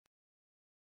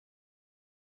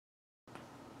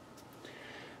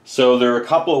So there are a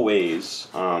couple of ways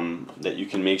that you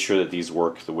can make sure that these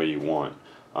work the way you want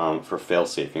for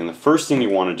failsafe. And the first thing you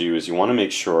want to do is you want to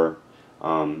make sure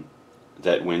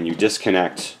that when you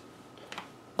disconnect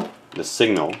the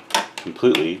signal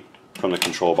completely from the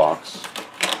control box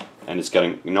and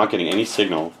you're not getting any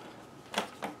signal,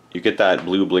 you get that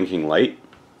blue blinking light,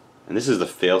 and this is the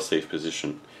failsafe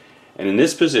position. And in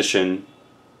this position,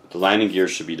 the landing gear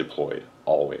should be deployed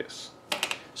always.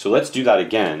 So let's do that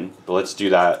again, but let's do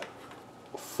that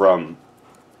from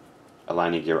a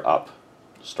landing gear up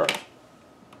start.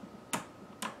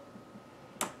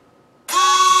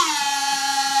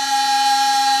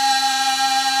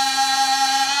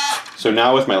 So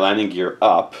now with my landing gear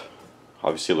up,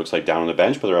 obviously it looks like down on the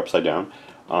bench, but they're upside down.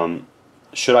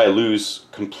 Should I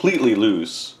completely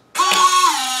lose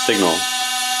signal,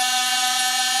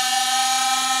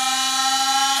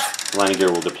 landing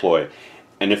gear will deploy.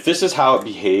 And if this is how it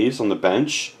behaves on the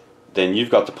bench, then you've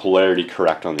got the polarity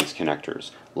correct on these connectors.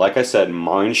 Like I said,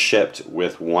 mine shipped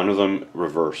with one of them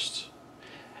reversed.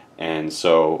 And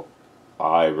so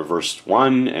I reversed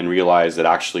one and realized that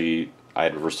actually I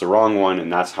had reversed the wrong one,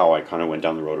 and that's how I kind of went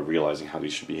down the road of realizing how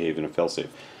these should behave in a failsafe.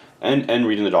 And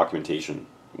reading the documentation,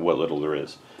 what little there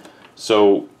is.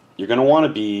 So you're going to want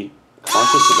to be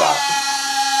conscious of that.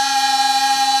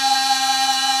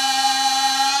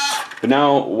 But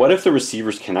now, what if the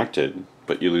receiver's connected,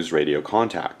 but you lose radio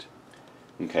contact?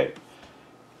 Okay.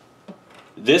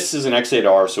 This is an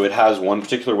X8R, so it has one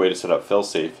particular way to set up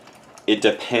failsafe. It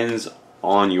depends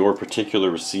on your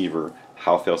particular receiver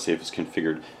how failsafe is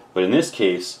configured. But in this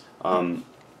case, I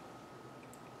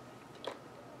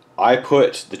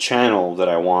put the channel that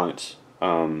I want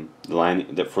for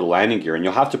the landing gear, and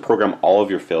you'll have to program all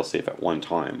of your failsafe at one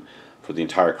time for the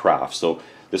entire craft. So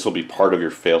this will be part of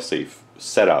your failsafe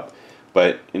setup.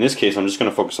 But in this case, I'm just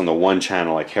going to focus on the one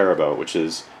channel I care about, which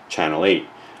is channel 8.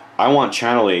 I want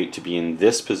channel 8 to be in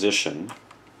this position.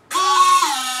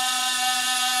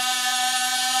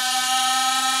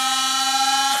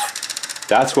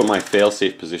 That's what my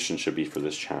failsafe position should be for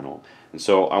this channel. And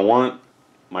so I want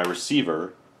my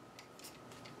receiver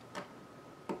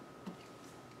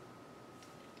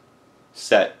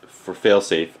set for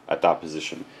failsafe at that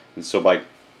position. And so by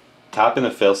tapping the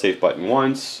failsafe button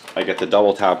once, I get the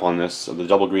double tap on this, the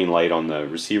double green light on the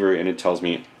receiver, and it tells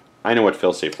me I know what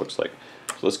failsafe looks like.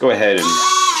 So let's go ahead and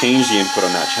change the input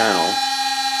on that channel.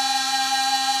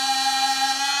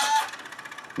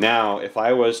 Now, if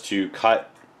I was to cut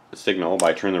the signal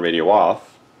by turning the radio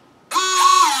off,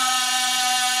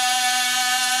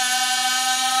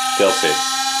 failsafe.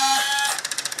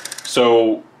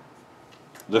 So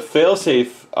the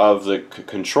failsafe of the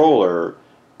controller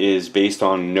is based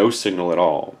on no signal at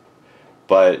all,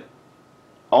 but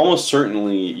almost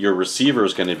certainly your receiver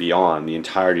is going to be on the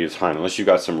entirety of the time, unless you've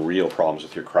got some real problems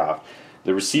with your craft.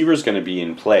 The receiver is going to be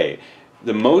in play.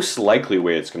 The most likely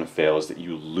way it's going to fail is that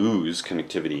you lose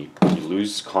connectivity, you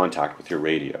lose contact with your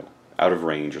radio, out of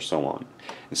range or so on.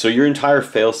 And so your entire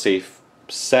failsafe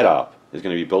setup is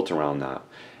going to be built around that.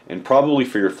 And probably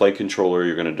for your flight controller,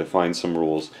 you're going to define some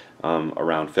rules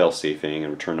around failsafing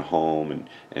and return to home,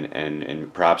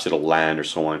 and perhaps it'll land or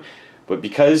so on. But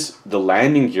because the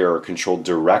landing gear are controlled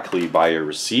directly by your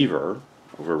receiver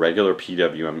over a regular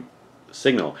PWM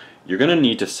signal, you're going to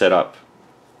need to set up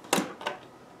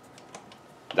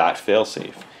that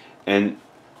failsafe. And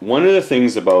one of the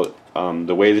things about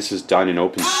the way this is done in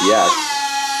OpenTX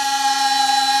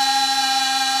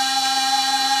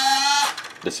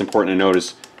that's important to note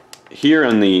is here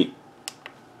in the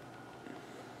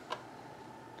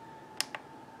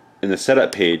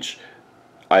setup page,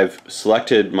 I've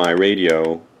selected my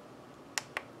radio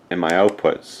and my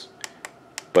outputs,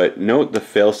 but note the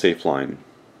failsafe line.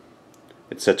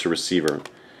 It's set to receiver,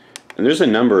 and there's a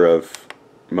number of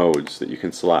modes that you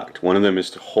can select. One of them is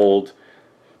to hold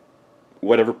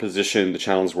whatever position the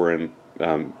channels were in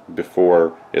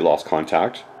before it lost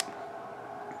contact.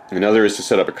 Another is to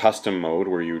set up a custom mode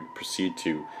where you would proceed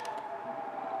to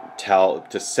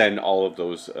send all of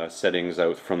those settings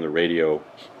out from the radio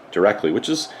directly, which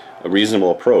is a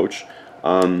reasonable approach,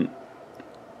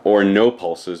 or no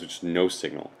pulses, which is no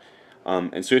signal.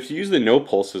 And so if you use the no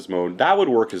pulses mode, that would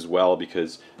work as well,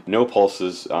 because no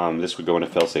pulses, this would go into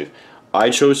failsafe. I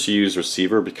chose to use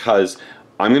receiver because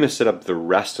I'm going to set up the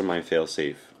rest of my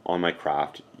failsafe on my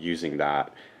craft using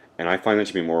that, and I find that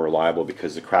to be more reliable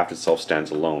because the craft itself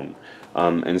stands alone.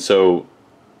 And so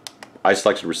I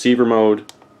selected receiver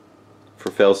mode for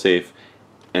failsafe,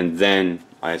 and then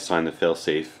I assign the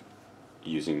failsafe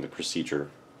using the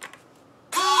procedure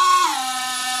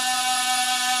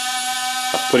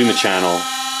of putting the channel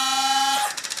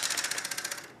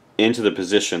into the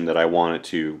position that I want it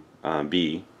to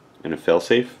be in a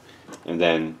failsafe, and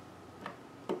then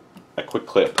a quick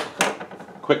click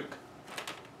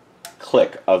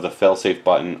of the failsafe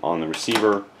button on the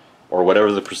receiver, or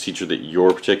whatever the procedure that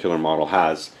your particular model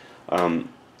has,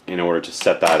 in order to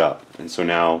set that up. And so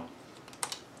now,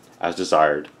 as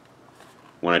desired,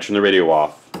 when I turn the radio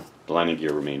off, the landing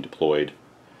gear remain deployed.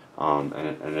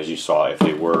 And as you saw, if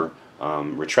they were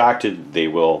retracted, they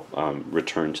will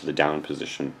return to the down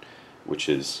position, which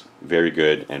is very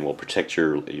good and will protect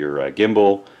your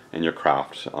gimbal and your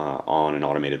craft on an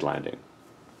automated landing.